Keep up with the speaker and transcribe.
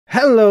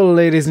Hello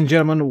ladies and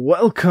gentlemen,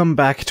 welcome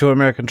back to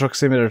American Truck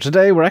Simulator.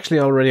 Today we're actually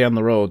already on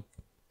the road.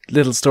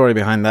 Little story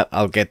behind that,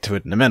 I'll get to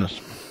it in a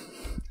minute.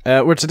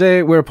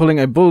 We're pulling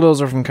a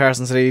bulldozer from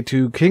Carson City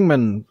to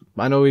Kingman.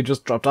 I know we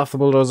just dropped off the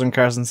bulldozer in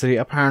Carson City,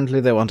 apparently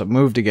they want it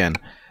moved again.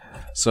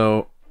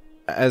 So,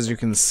 as you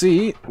can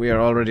see, we are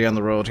already on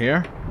the road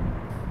here.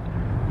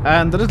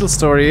 And the little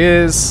story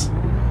is,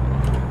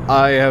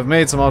 I have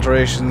made some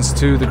alterations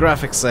to the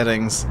graphics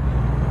settings,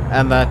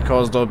 and that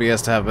caused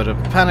OBS to have a bit of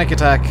a panic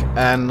attack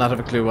and not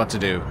have a clue what to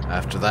do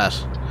after that.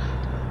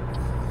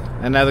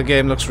 And now the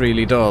game looks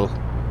really dull.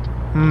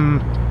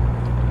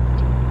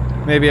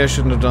 Maybe I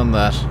shouldn't have done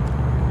that.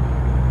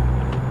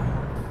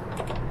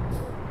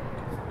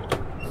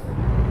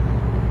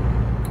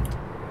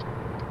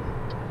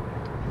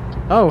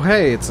 Oh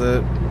hey, it's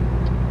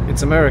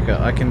America,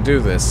 I can do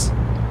this.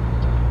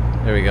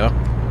 There we go.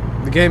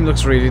 The game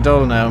looks really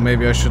dull now,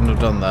 maybe I shouldn't have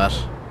done that.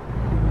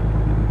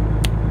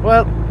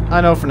 Well, I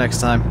know for next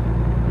time.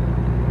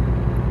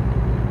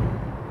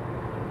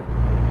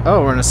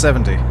 Oh, we're in a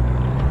 70.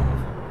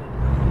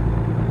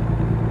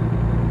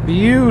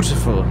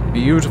 Beautiful,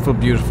 beautiful,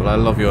 beautiful. I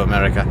love you,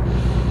 America.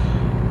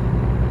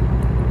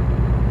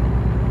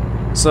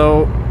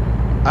 So,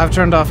 I've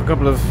turned off a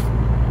couple of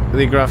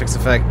the graphics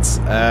effects,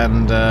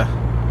 and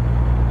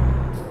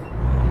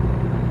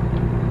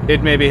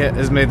it maybe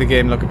has made the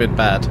game look a bit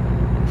bad.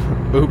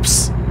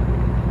 Oops.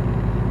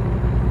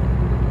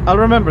 I'll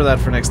remember that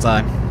for next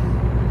time.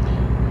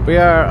 We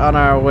are on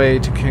our way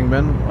to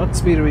Kingman. What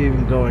speed are we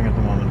even going at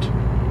the moment?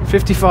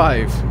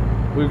 55.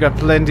 We've got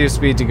plenty of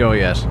speed to go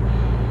yet.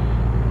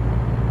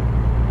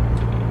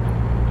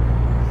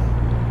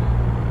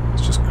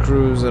 Let's just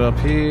cruise it up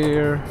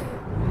here.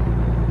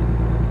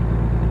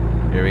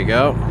 Here we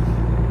go.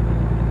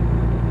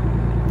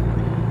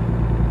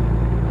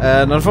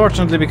 And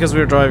unfortunately, because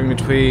we're driving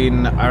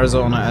between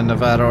Arizona and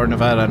Nevada, or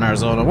Nevada and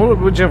Arizona,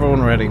 whichever one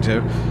we're heading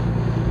to,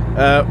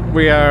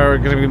 we are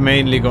going to be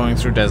mainly going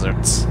through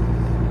deserts.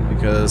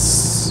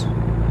 Because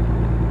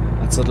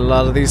that's what a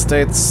lot of these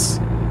states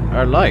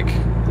are like.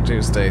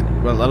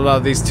 Well, a lot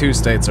of these two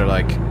states are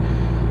like.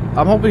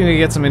 I'm hoping to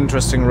get some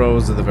interesting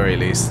roads at the very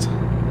least.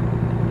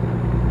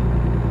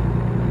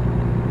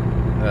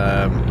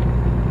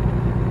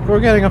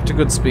 We're getting up to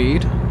good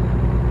speed.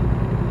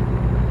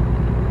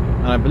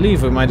 And I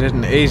believe we might hit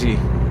an 80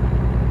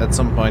 at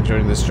some point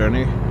during this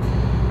journey.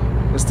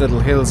 This little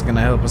hill's gonna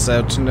help us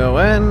out to no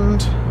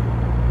end.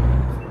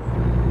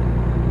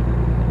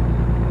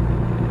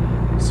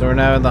 So we're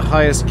now in the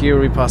highest gear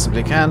we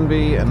possibly can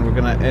be, and we're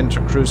going to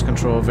enter cruise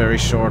control very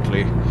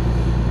shortly.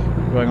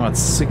 We're going, what,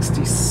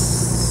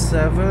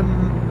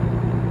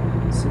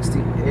 67?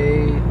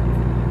 68?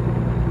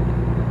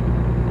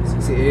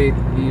 68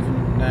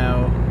 even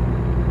now.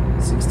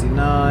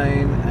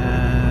 69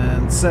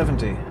 and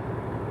 70.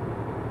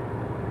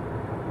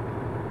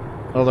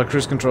 Although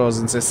cruise control has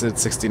insisted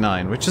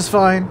 69, which is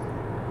fine.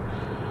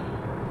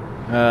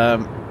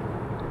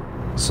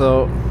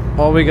 So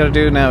all we gotta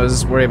do now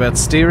is worry about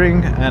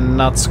steering and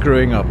not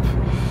screwing up.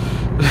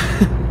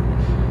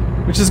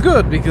 Which is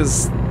good,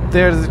 because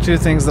they're the two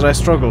things that I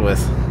struggle with.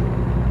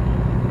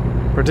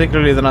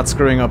 Particularly the not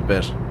screwing up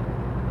bit.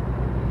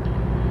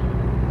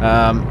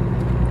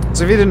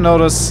 So if you didn't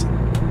notice,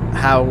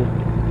 how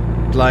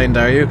blind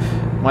are you?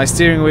 My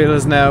steering wheel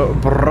is now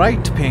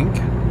bright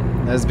pink.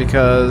 That's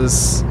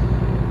because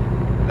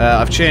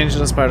I've changed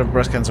it as part of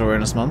Breast Cancer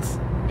Awareness Month.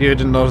 If you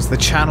didn't notice, the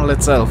channel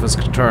itself has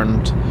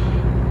turned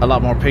a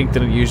lot more pink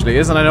than it usually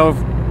is, and I know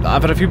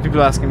I've had a few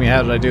people asking me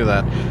how did I do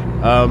that.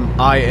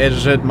 I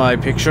edited my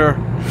picture.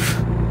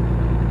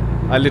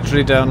 I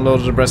literally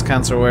downloaded a breast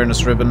cancer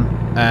awareness ribbon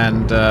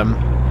and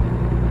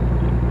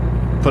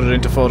put it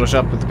into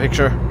Photoshop with the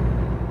picture,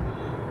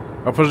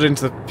 or put it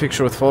into the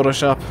picture with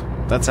Photoshop.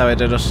 That's how I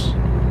did it.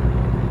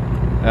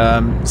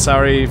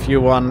 Sorry if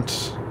you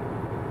want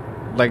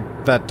like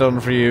that done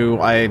for you.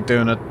 I ain't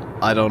doing it.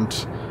 I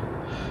don't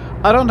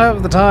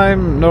have the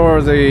time nor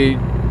the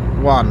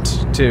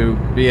want to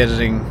be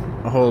editing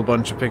a whole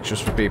bunch of pictures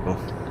for people.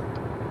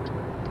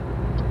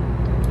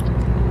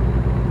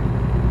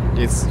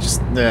 It's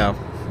just no.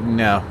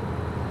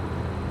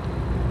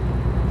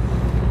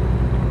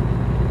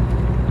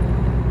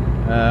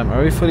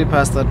 Are we fully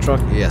past that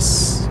truck?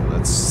 Yes. So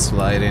let's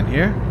slide in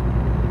here.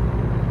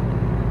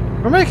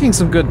 We're making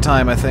some good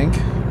time, I think.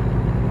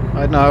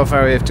 I don't know how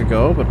far we have to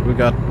go, but we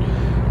got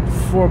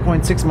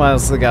 4.6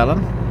 miles to the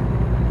gallon.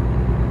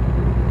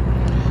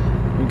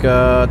 We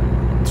got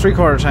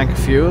 3/4 tank of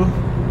fuel.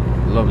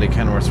 Lovely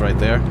Kenworth right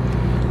there.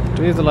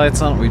 Do we have the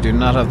lights on? We do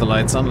not have the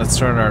lights on. Let's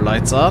turn our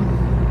lights on.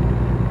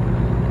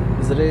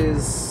 Because it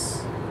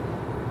is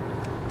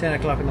 10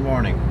 o'clock in the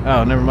morning.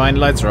 Oh, never mind.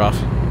 Lights are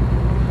off.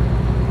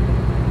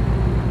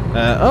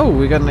 Oh,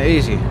 we got an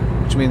 80.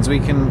 Which means we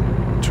can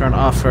turn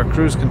off our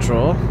cruise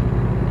control.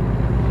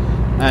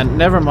 And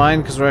never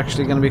mind, because we're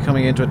actually going to be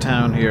coming into a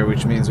town here,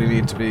 which means we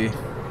need to be...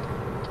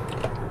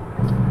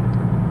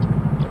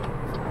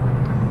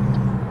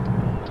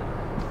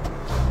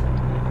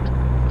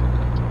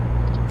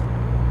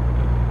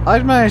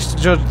 I'd managed to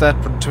judge that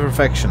to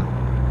perfection.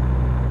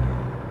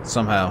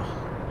 somehow.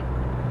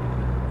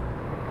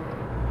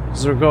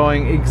 So we're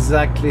going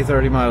exactly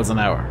 30 miles an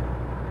hour.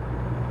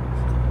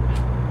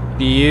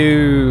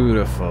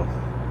 Beautiful.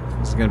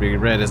 This is going to be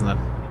red, isn't it?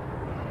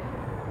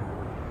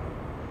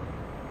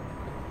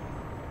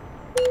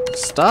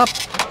 Stop!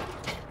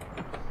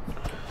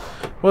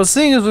 Well,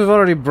 seeing as we've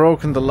already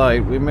broken the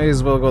light, we may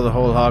as well go the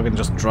whole hog and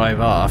just drive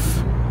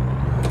off.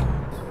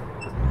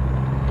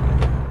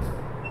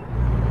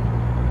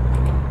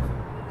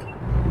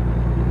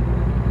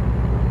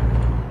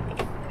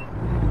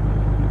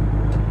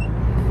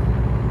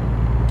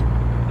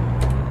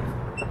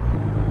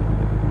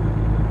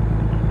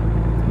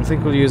 I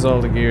think we'll use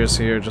all the gears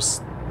here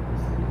just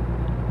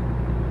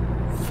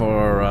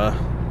for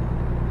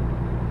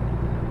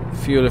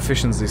fuel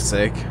efficiency's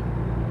sake.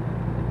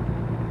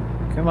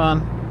 Come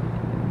on.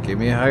 Give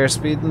me a higher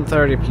speed than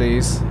 30,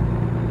 please.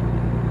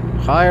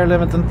 Higher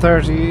limit than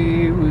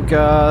 30. We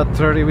got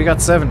 30. We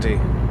got 70.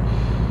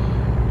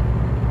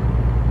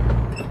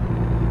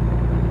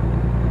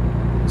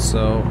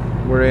 So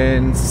we're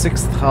in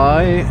 6th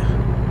high.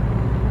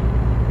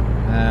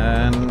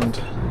 And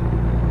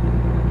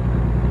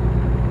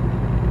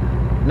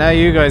now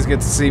you guys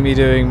get to see me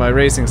doing my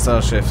racing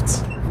style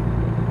shifts.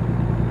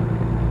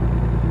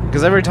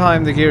 Because every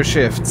time the gear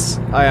shifts,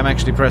 I am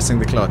actually pressing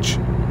the clutch.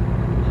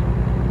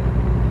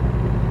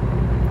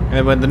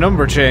 And when the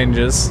number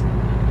changes,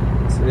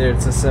 so there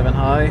it's a 7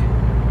 high.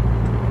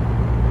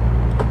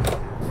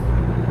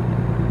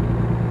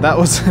 That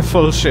was a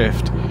full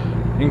shift,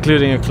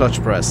 including a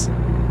clutch press.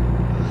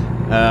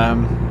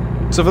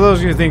 So for those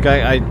of you who think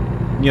I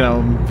you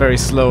know, very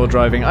slow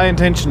driving, I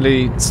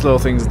intentionally slow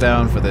things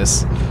down for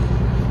this.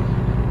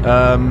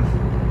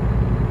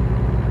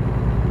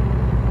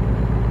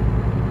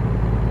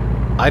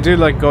 I do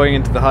like going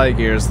into the high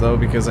gears though,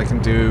 because I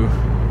can do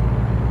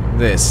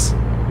this.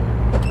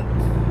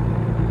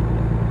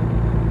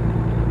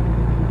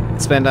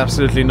 Spend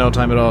absolutely no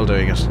time at all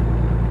doing it.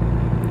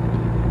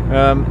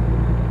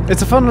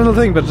 It's a fun little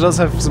thing, but it does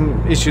have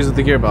some issues with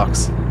the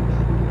gearbox.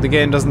 The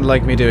game doesn't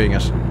like me doing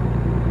it.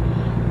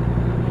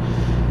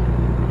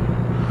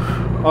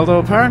 Although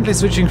apparently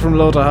switching from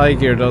low to high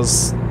gear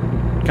does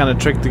kind of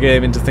trick the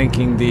game into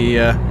thinking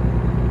the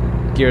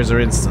gears are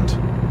instant.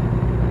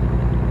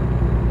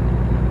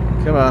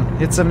 Come on,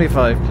 hit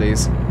 75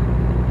 please.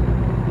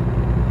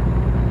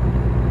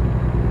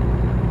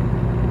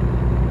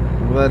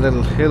 Well, that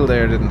little hill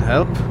there didn't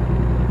help.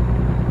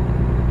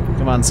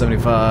 Come on,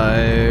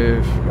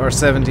 75 or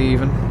 70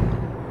 even.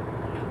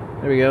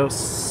 There we go.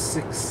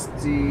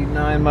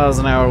 69 miles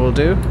an hour will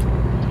do.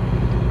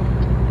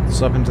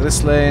 Swap into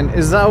this lane.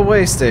 Is that a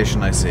way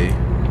station I see?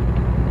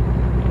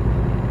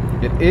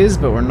 It is,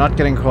 but we're not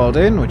getting called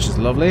in, which is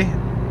lovely.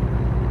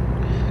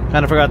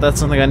 Kind of forgot that's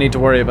something I need to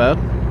worry about.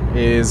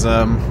 Is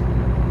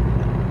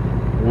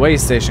way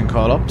station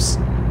call-ups.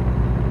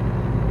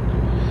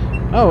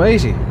 Oh,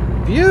 80.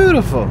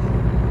 Beautiful.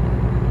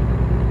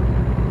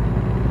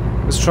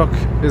 This truck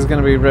is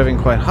going to be revving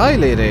quite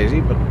highly at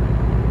 80, but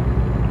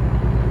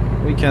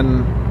we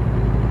can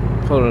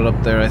pull it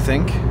up there, I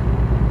think.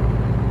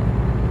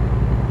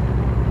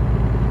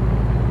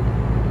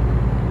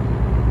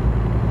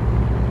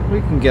 We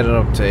can get it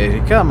up to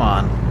 80. Come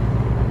on.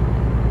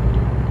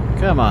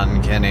 Come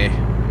on, Kenny.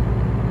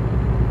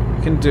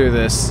 We can do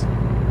this.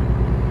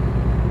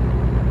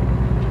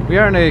 We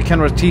are in a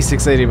Kenworth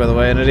T680, by the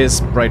way, and it is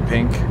bright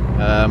pink.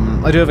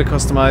 I do have it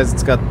customized.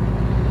 It's got,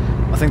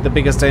 I think, the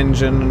biggest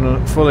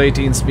engine, full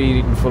 18 speed,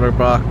 even fuller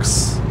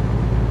box.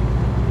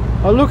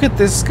 Oh, look at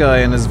this guy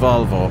in his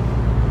Volvo,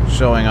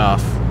 showing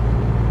off.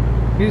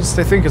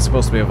 They think it's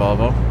supposed to be a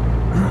Volvo.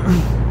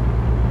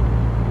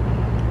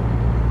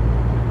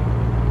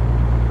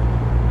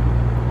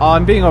 Oh,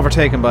 I'm being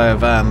overtaken by a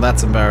van.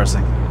 That's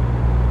embarrassing.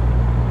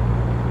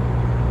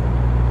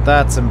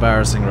 That's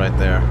embarrassing right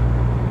there.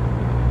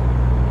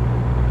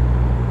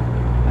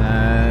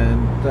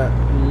 And that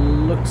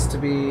looks to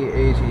be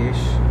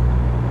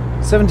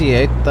 80-ish.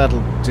 78,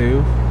 that'll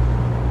do.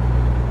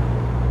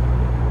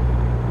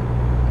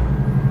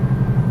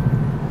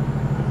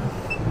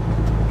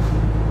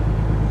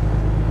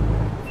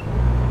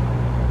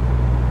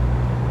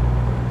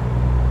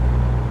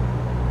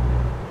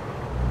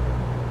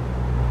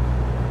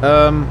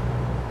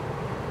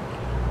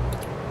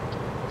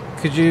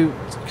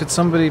 Could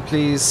somebody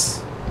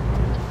please...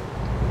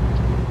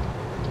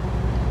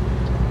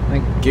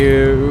 Thank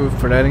you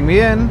for letting me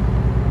in.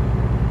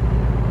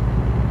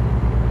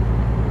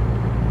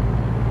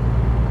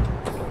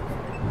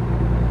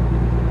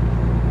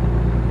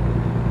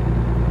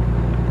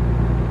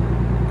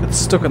 Got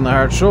stuck on the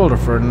hard shoulder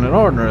for an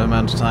inordinate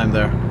amount of time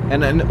there.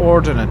 An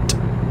inordinate.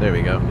 There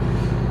we go.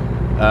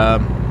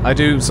 I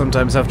do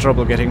sometimes have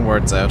trouble getting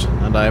words out,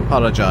 and I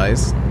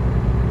apologize.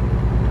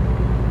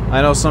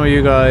 I know some of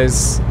you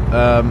guys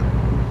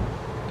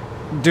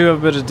do have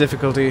a bit of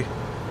difficulty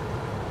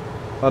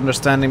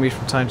understanding me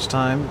from time to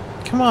time.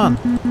 Come on.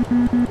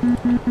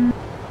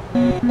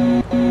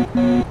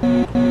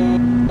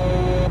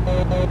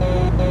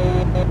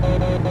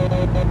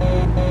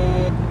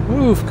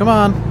 Move, come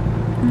on.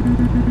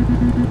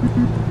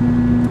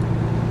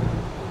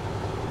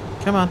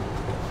 Come on.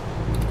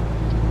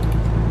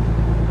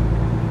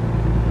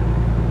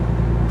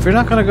 If you're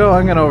not gonna go,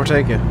 I'm gonna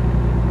overtake you.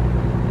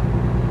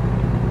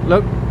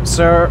 Look,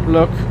 sir,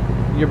 look.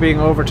 You're being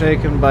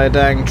overtaken by a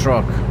dang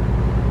truck.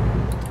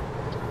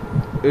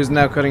 Who's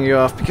now cutting you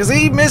off because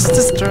he missed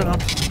his turn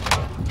up.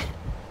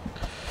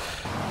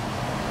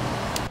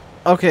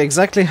 Okay,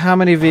 exactly how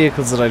many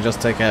vehicles did I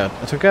just take out?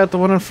 I took out the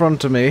one in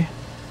front of me.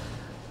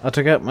 I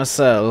took out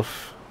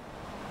myself.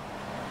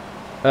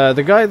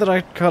 The guy that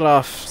I cut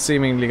off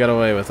seemingly got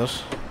away with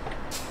it.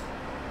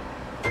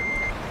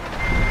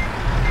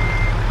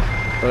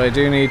 But I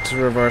do need to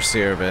reverse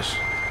here a bit.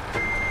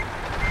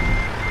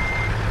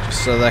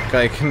 Just so that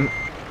guy can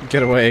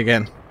get away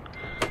again.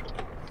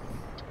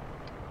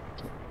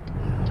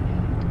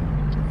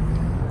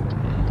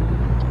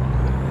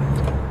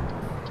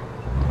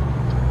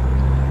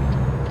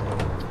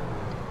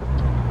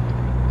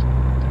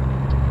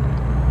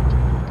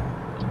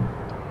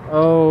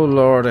 Oh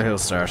Lord, a hill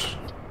start.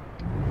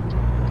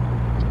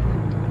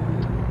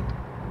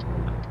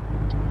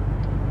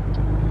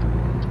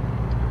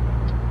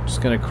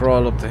 Just gonna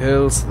crawl up the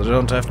hill so that I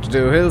don't have to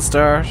do a hill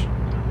start.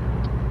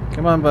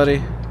 Come on,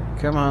 buddy.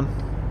 Come on.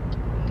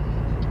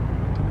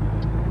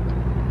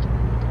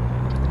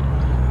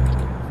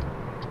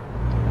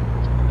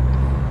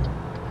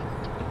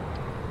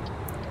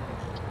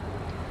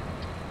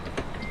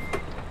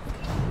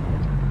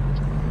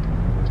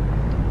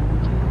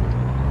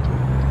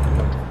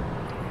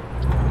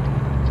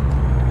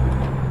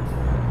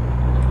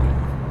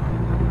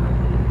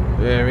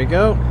 There we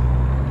go.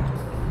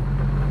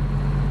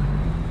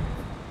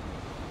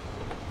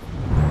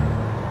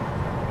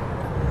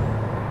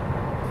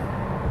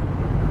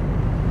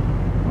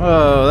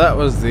 Oh, that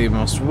was the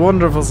most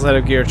wonderful set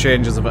of gear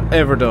changes I've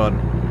ever done.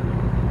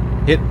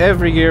 Hit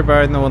every gear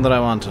bar in the one that I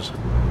wanted.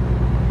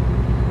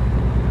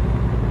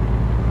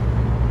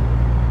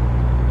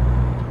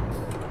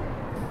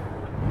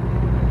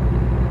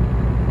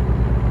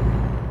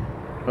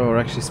 Oh, we're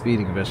actually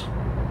speeding a bit.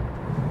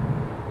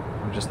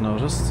 I've just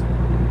noticed.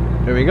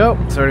 Here we go,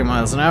 30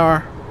 miles an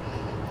hour.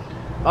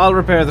 I'll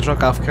repair the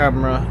truck off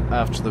camera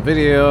after the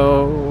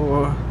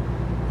video.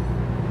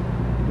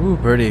 Ooh,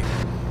 birdie.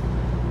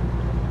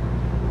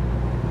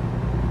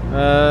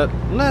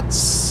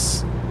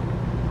 Let's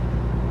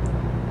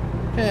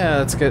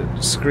get a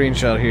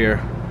screenshot here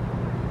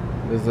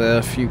with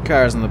a few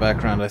cars in the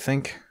background, I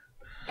think.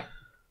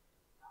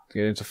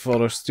 Get into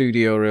photo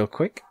studio real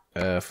quick.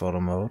 Photo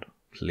mode,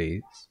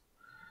 please.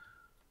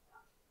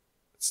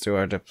 Let's do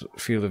our depth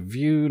field of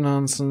view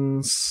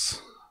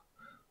nonsense.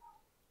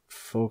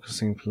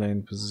 Focusing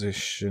plane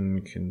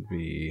position can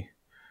be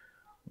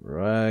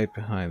right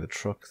behind the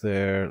truck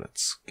there.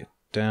 Let's get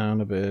down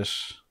a bit.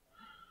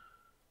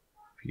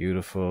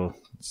 Beautiful.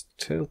 Let's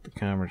tilt the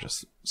camera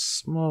just a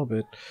small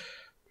bit.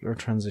 Blur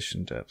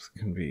transition depth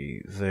can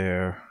be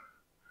there.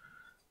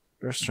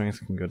 Blur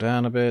strength can go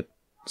down a bit.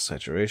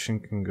 Saturation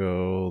can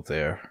go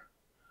there.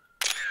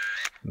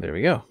 And there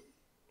we go.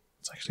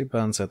 Let's actually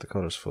balance out the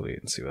colors fully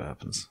and see what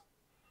happens.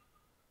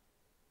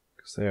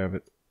 Because they are a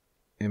bit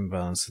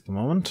imbalanced at the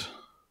moment.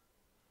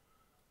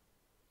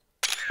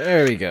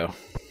 There we go.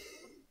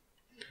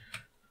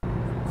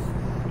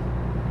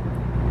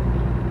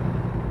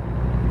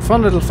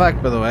 Fun little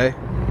fact, by the way.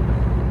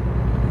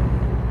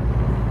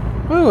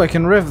 Ooh, I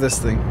can rev this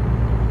thing.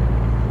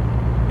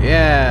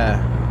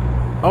 Yeah.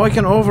 Oh, I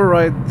can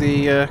override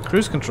the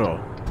cruise control.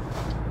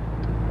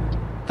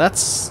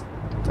 That's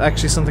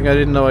actually something I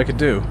didn't know I could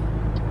do.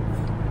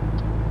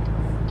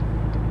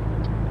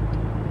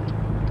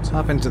 Let's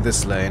hop into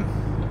this lane.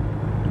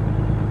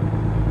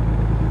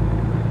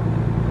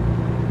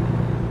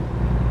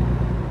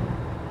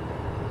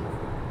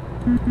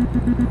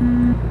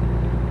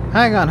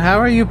 Hang on, how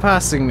are you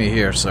passing me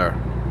here, sir?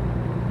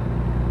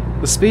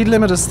 The speed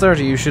limit is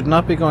 30, you should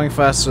not be going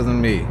faster than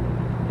me.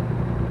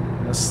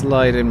 I'll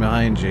slide in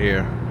behind you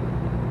here.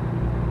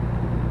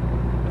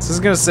 This is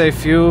gonna save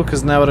fuel,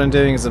 because now what I'm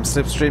doing is I'm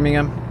slipstreaming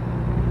him.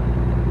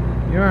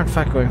 You are in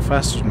fact going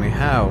faster than me,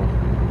 how?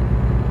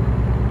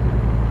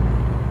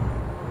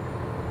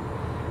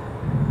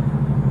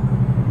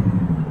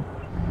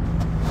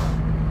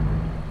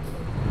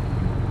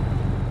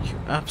 You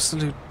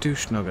absolute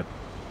douche nugget.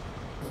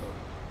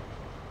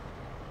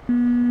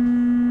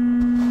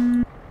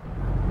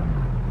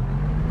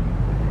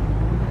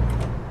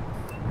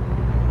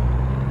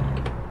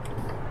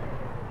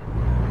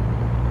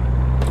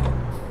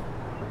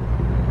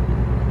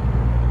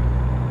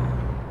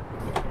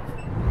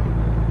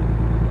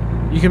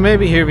 You can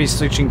maybe hear me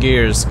switching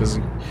gears, because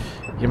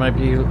you might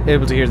be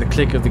able to hear the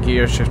click of the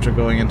gear shifter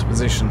going into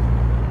position.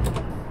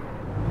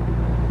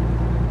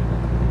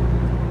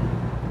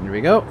 Here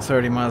we go,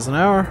 30 miles an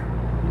hour.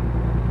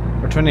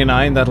 Or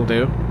 29, that'll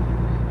do.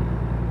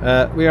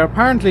 We are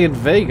apparently in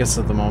Vegas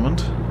at the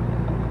moment.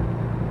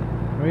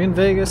 Are we in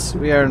Vegas?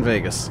 We are in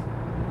Vegas.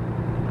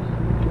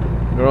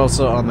 We're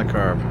also on the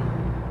curb.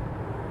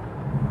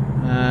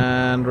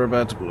 And we're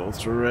about to blow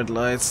through a red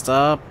light.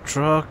 Stop,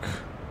 truck.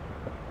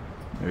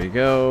 There we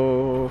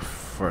go.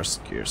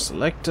 First gear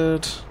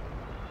selected.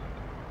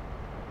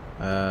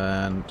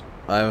 And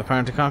I've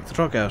apparently conked the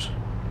truck out.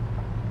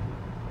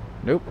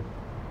 Nope.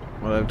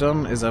 What I've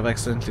done is I've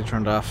accidentally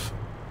turned off.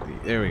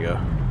 There we go.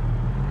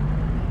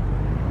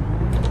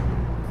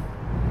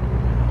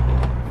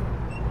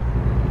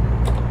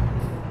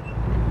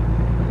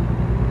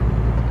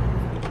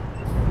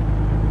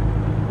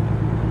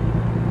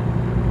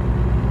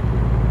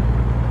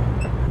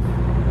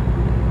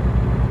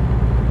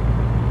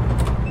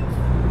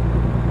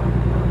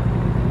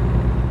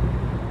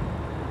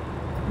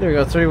 There we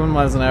go, 31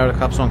 miles an hour, the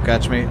cops won't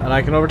catch me, and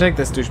I can overtake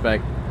this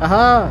douchebag.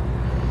 Aha!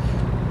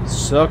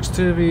 Sucks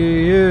to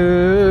be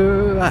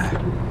you. Ah,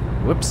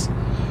 whoops.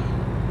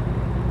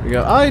 There we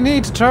go. I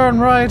need to turn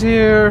right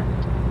here.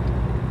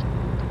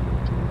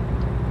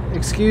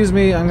 Excuse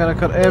me, I'm gonna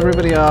cut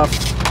everybody off.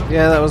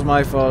 Yeah, that was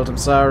my fault, I'm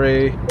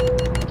sorry.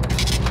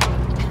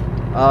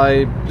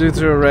 I blew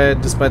through a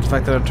red despite the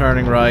fact that I'm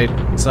turning right.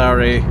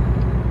 Sorry.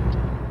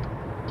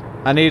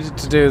 I needed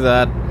to do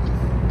that.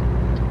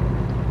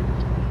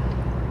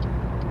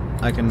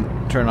 I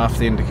can turn off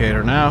the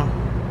indicator now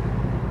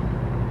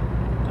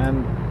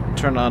and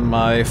turn on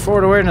my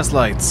forward awareness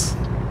lights.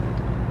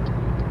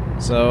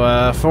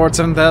 So, Ford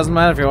 7000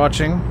 man, if you're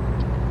watching,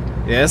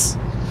 yes.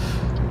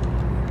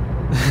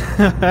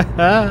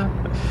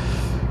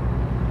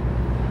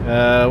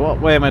 What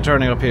way am I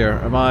turning up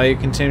here? Am I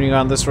continuing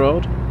on this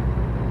road?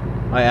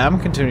 I am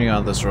continuing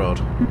on this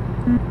road.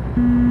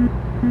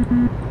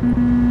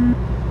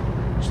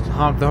 Just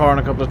honk the horn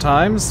a couple of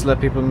times, let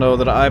people know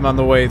that I'm on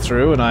the way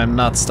through and I'm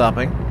not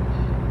stopping.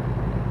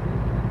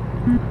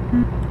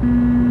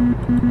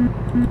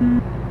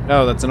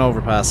 Oh, that's an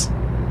overpass.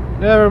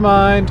 Never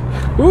mind.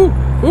 Ooh,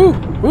 ooh,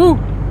 ooh.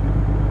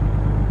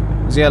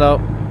 It's yellow.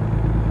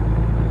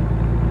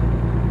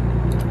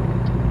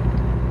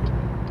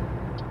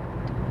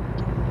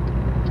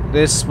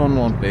 This one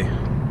won't be.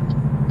 There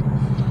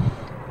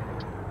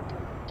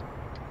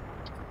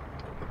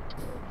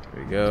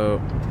we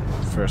go.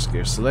 First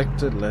gear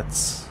selected.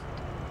 Let's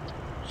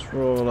just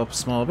roll up a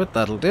small bit.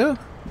 That'll do.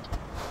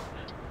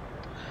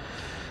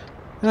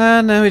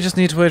 And now we just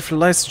need to wait for the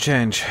lights to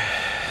change.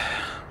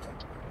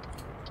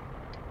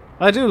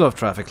 I do love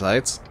traffic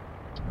lights.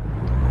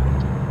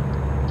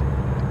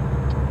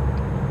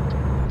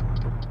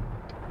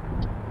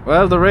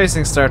 Well, the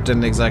racing start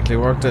didn't exactly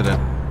work, did it?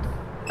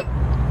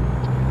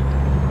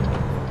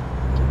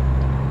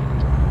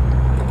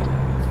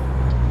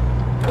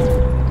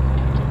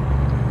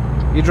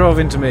 You drove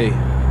into me.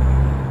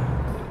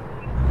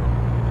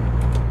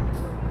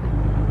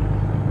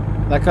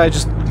 That guy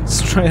just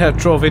straight out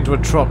drove into a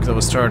truck that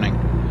was turning.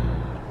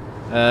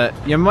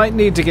 You might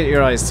need to get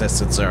your eyes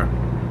tested, sir.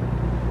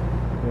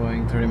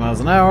 Going 30 miles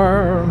an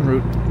hour,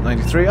 Route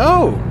 93.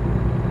 Oh!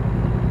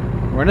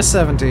 We're in a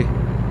 70.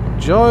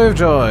 Joy of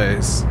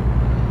joys.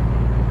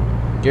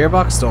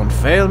 Gearbox, don't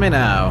fail me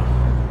now.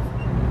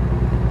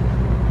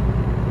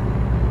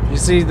 You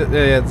see that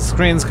the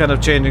screen's kind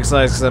of changing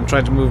size because I'm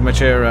trying to move my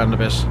chair around a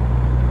bit.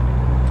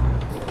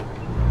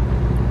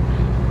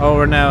 Oh,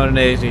 we're now at an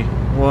 80.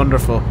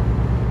 Wonderful.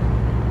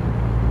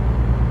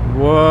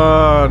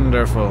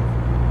 Wonderful.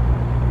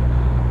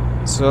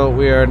 So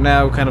we are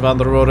now kind of on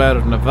the road out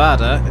of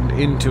Nevada and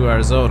into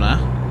Arizona.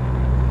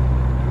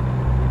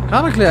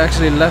 Comically, I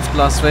actually left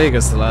Las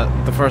Vegas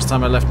the first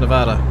time I left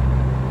Nevada.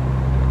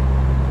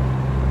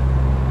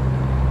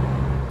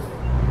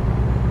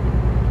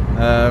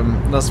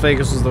 Las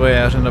Vegas was the way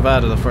out in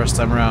Nevada the first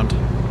time around.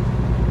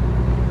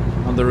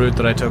 On the route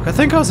that I took. I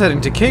think I was heading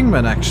to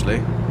Kingman,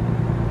 actually.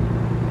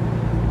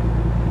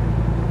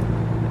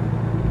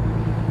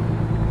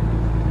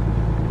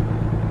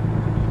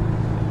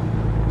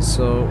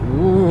 So,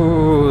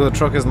 ooh, the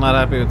truck is not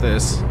happy with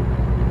this.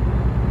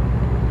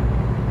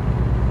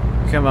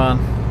 Come on,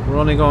 we're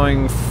only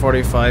going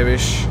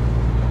 45-ish.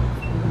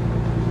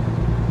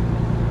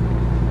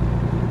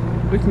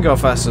 We can go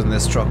faster than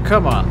this truck,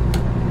 come on.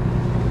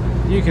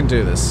 You can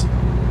do this.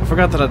 I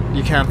forgot that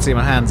you can't see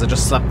my hands, I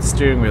just slapped the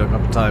steering wheel a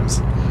couple of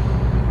times.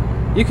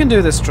 You can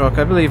do this, truck,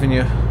 I believe in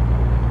you.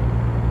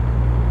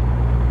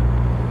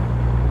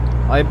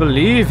 I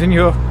believe in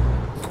you.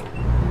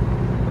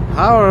 The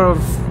power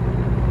of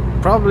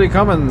probably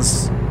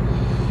Cummins.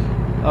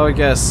 Oh, I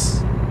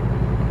guess.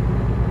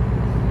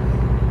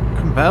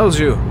 Compels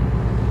you.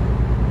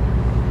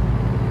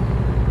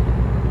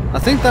 I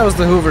think that was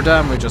the Hoover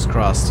Dam we just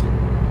crossed.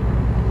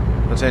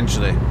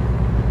 Potentially.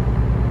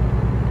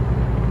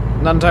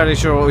 Not entirely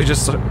sure what we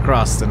just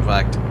crossed, in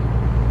fact.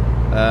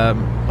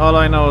 All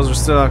I know is we're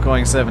still not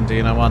going 70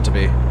 and I want to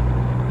be.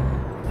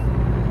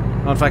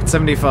 In fact,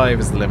 75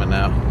 is the limit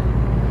now.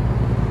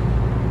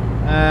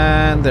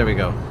 And there we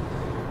go.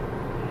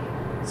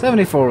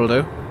 74 will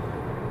do.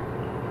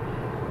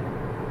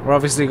 We're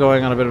obviously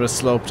going on a bit of a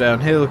slope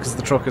downhill because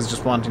the truck is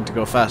just wanting to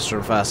go faster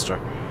and faster.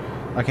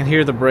 I can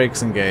hear the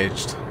brakes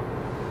engaged.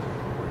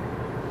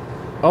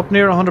 Up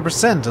near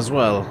 100% as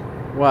well.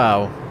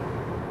 Wow.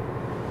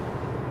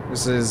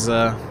 This is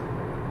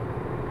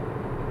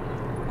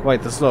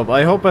quite the slope.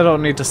 I hope I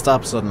don't need to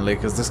stop suddenly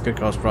because this could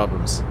cause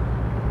problems.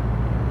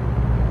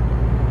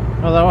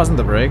 Oh, that wasn't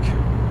the brake.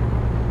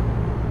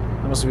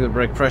 I'm Must be the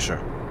brake pressure.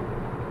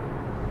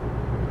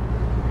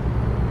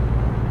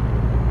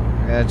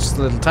 Yeah, just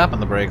a little tap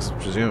on the brakes,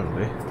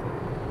 presumably.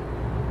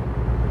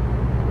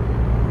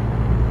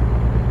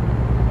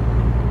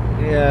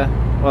 Yeah,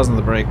 wasn't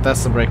the brake.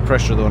 That's the brake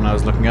pressure, the one I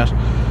was looking at.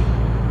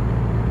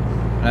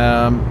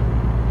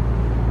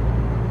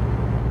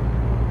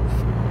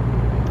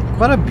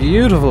 Quite a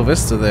beautiful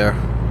vista there.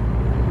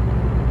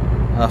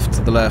 Off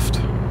to the left.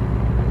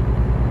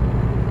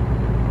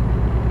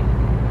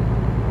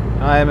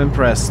 I am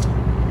impressed.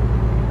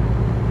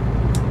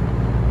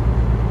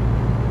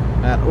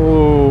 And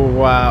oh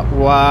wow,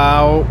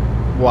 wow,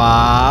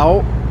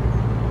 wow.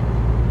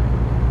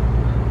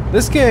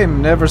 This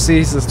game never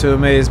ceases to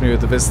amaze me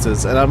with the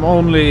vistas, and I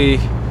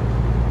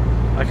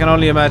can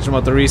only imagine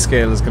what the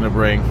rescale is gonna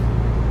bring.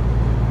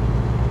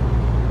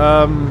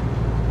 Come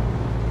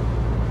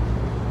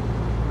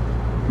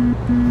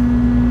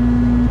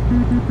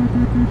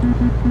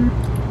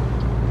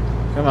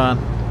on.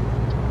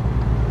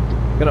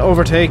 I'm gonna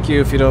overtake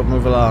you if you don't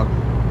move along.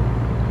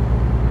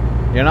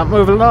 You're not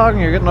moving along,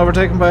 you're getting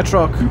overtaken by a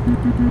truck.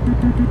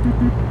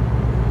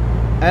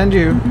 And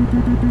you.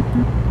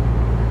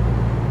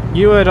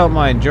 You I don't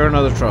mind, you're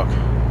another truck.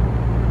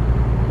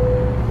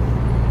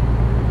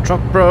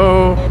 Truck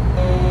bro!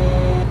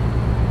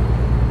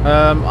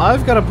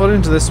 I've got to pull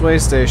into this way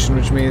station,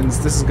 which means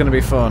this is gonna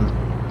be fun.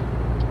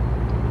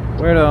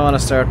 Where do I want to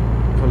start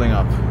pulling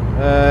up?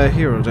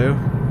 Here will do.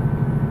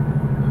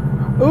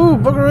 Ooh,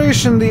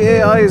 buggeration! The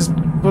AI is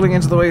pulling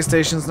into the way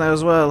stations now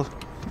as well.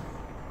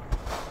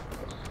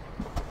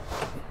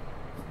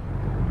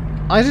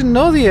 I didn't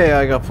know the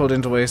AI got pulled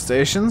into way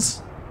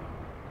stations.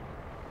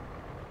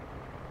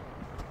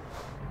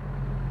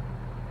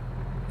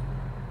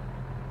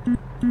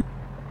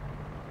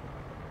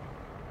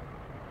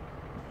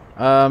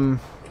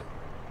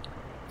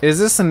 Is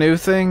this a new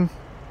thing?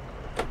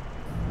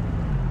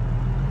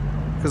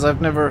 Because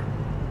I've never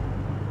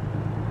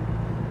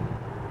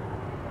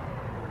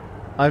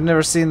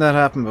seen that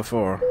happen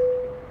before.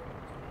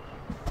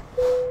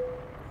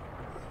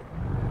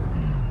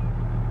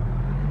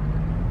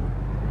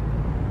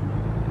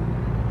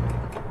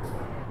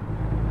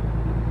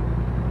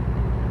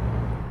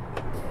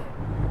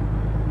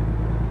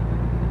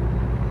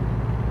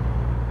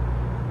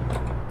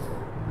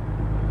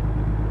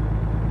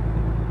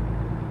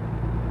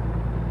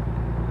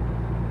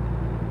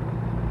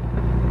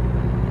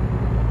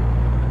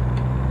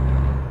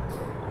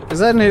 Is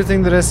that a new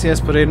thing that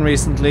SCS put in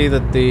recently,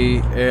 that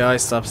the AI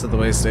stops at the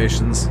way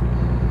stations?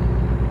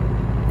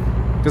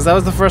 Because that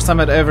was the first time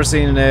I'd ever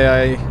seen an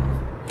AI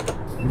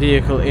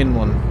vehicle in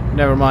one.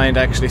 Never mind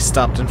actually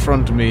stopped in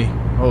front of me,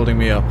 holding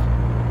me up.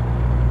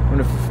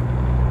 We're in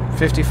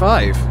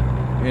 55.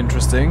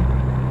 Interesting.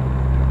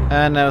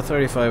 And now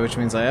 35, which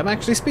means I am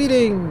actually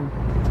speeding!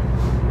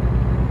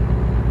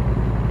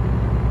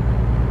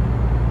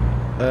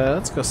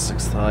 Let's go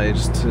 6th high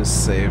just to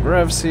save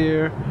revs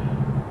here.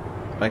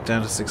 Back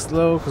down to 6th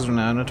low, because we're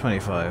now in a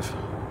 25.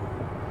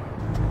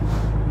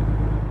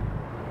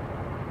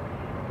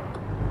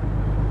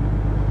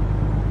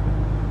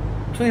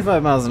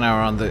 $25 miles an hour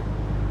on the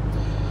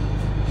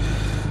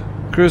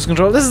cruise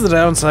control. This is the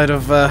downside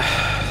of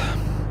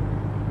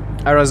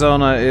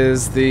Arizona,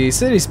 is the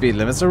city speed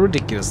limits are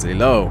ridiculously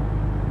low.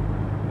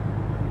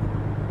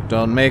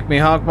 Don't make me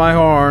honk my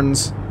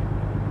horns.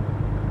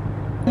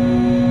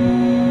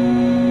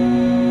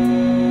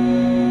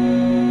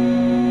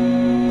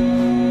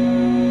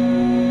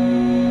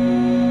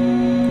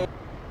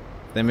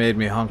 They made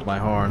me honk my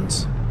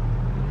horns.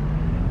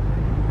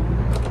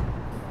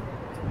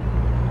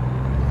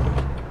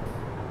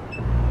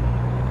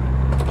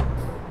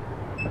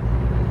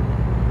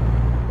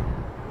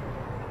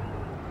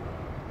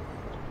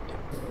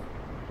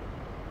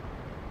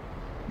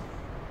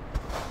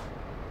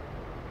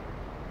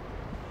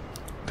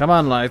 Come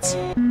on, lights.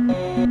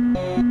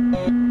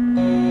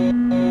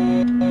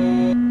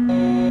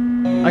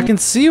 I can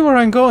see where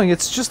I'm going.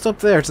 It's just up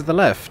there to the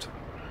left.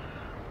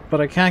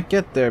 But I can't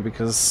get there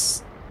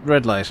because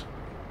red light.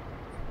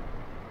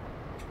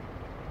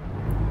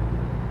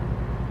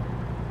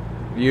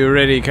 You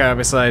ready, car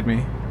beside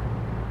me?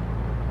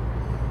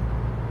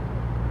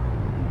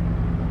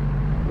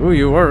 Ooh,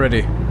 you were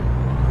ready.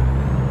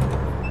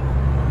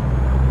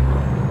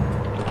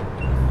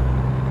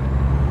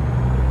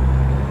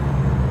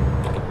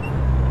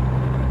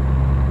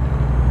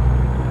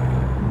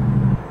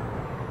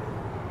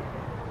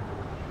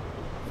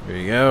 Here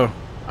you go.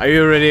 Are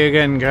you ready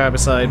again, car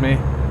beside me?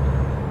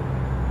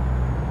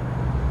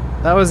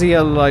 That was a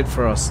yellow light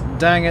for us.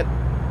 Dang it.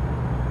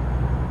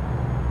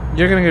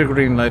 You're gonna get a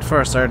green light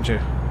first, aren't you?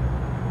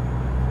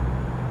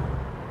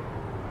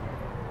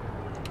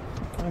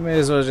 I may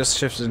as well just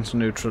shift into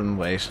neutral and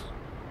wait.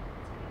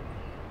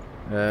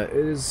 It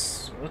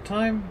is... what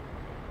time?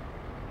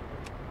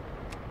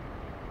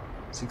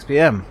 6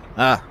 PM.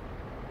 Ah.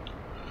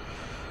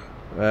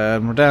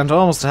 We're down to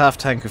almost a half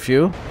tank of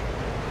fuel.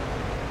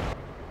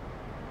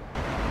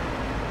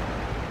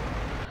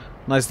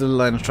 Nice little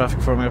line of traffic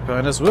forming up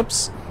behind us.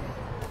 Whoops.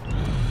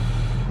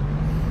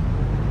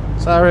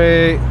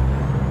 Sorry.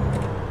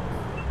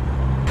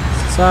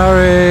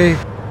 Sorry.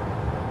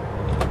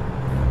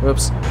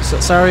 Whoops.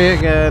 Sorry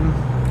again.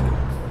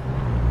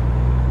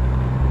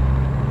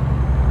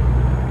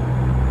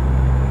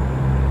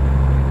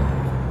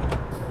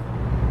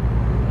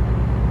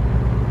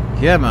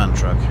 Yeah, man,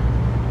 truck.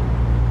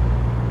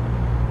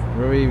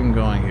 Where are we even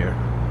going here?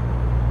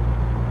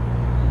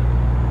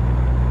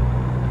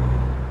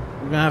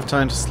 We're gonna have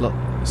time to slow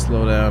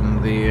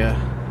down the.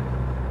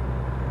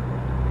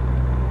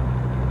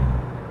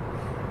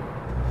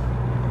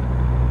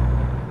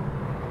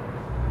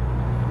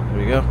 There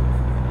we go.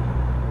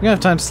 We're gonna have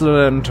time to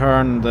slow down and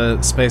turn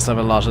the space I've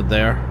allotted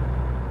there.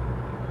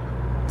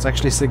 It's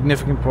actually a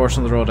significant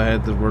portion of the road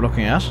ahead that we're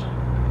looking at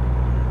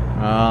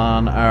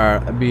on our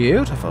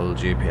beautiful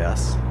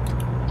GPS.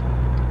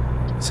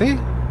 See?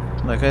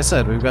 Like I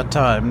said, we've got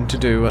time to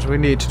do what we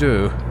need to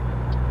do.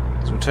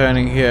 So we're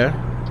turning here.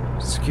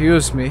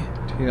 Excuse me,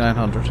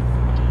 T900.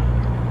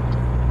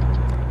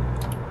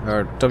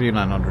 Or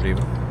W900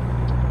 even.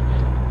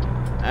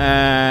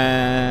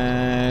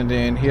 And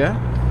in here.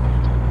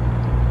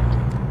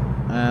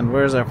 And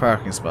where's our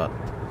parking spot?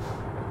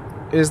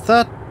 Is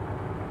that...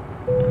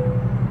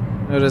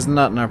 No, it is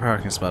not in our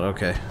parking spot,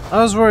 okay.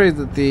 I was worried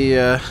that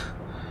the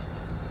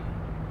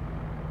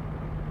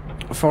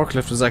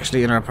forklift was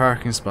actually in our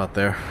parking spot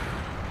there.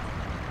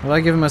 Have I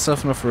given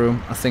myself enough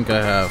room? I think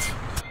I have.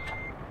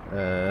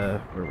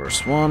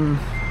 Reverse one.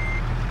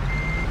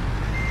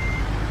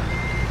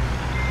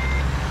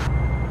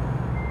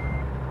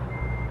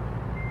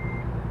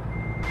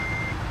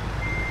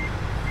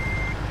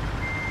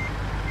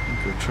 I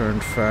think we've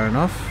turned far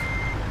enough.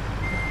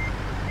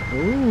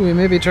 Ooh, we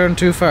maybe turned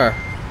too far.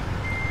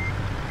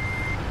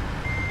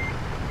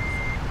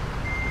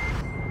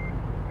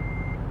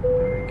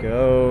 There we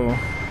go.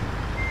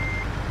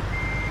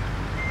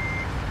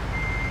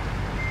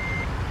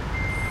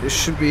 This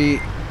should be...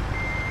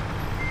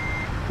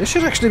 This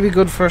should actually be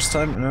good first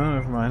time. No,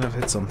 never mind, I've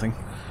hit something.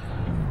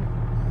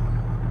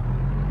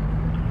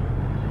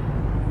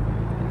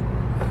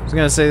 I was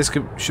gonna say this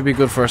should be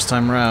good first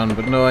time round,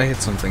 but no, I hit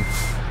something.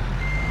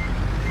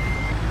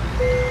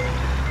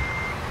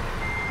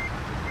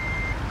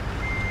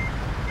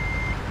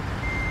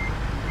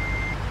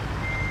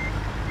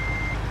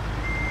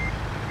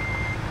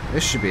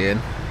 This should be in.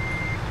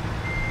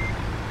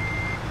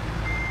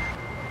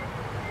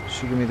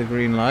 Should give me the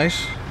green light.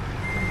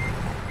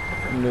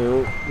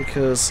 No,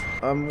 because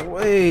I'm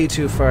way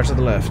too far to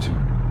the left.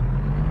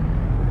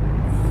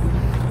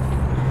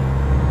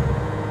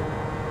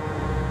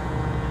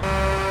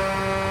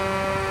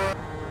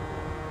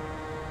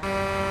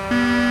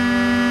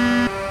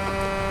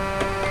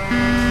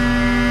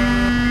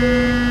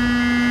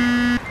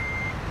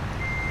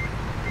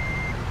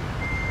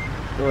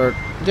 Or,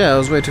 yeah, I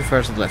was way too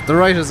far to the left. The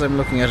right as I'm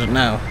looking at it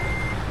now.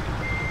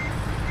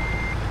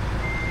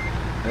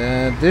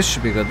 This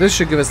should be good. This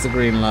should give us the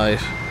green light.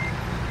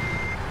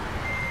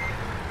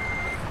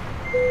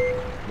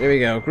 There we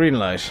go, green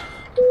light.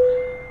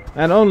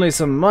 And only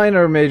some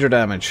minor major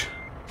damage.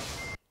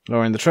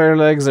 Lowering the trailer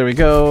legs, there we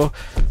go.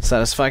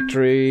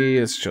 Satisfactory,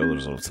 let's show the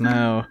results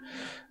now.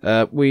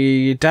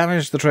 We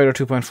damaged the trailer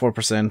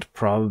 2.4%,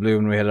 probably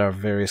when we had our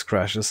various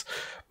crashes.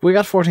 We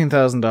got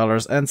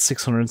 $14,000 and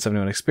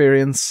 671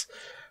 experience.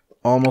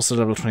 Almost a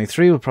level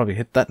 23, we'll probably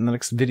hit that in the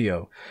next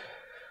video.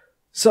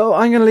 So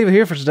I'm going to leave it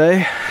here for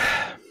today.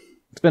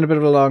 It's been a bit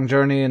of a long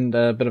journey and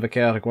a bit of a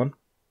chaotic one.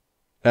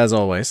 As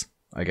always,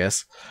 I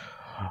guess.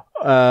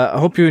 I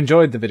hope you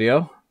enjoyed the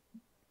video.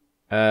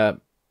 If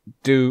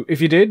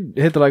you did,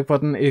 hit the like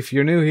button. If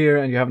you're new here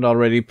and you haven't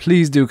already,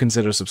 please do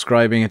consider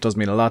subscribing. It does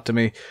mean a lot to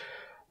me.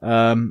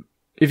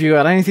 If you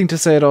got anything to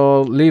say at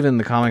all, leave it in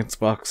the comments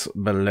box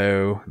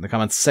below. In the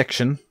comments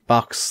section,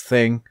 box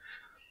thing.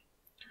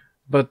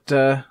 But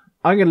I'm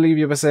going to leave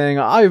you by saying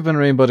I've been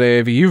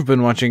RainbowDave. You've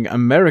been watching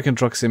American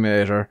Truck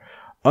Simulator.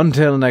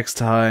 Until next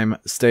time,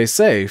 stay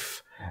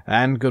safe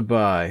and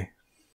goodbye.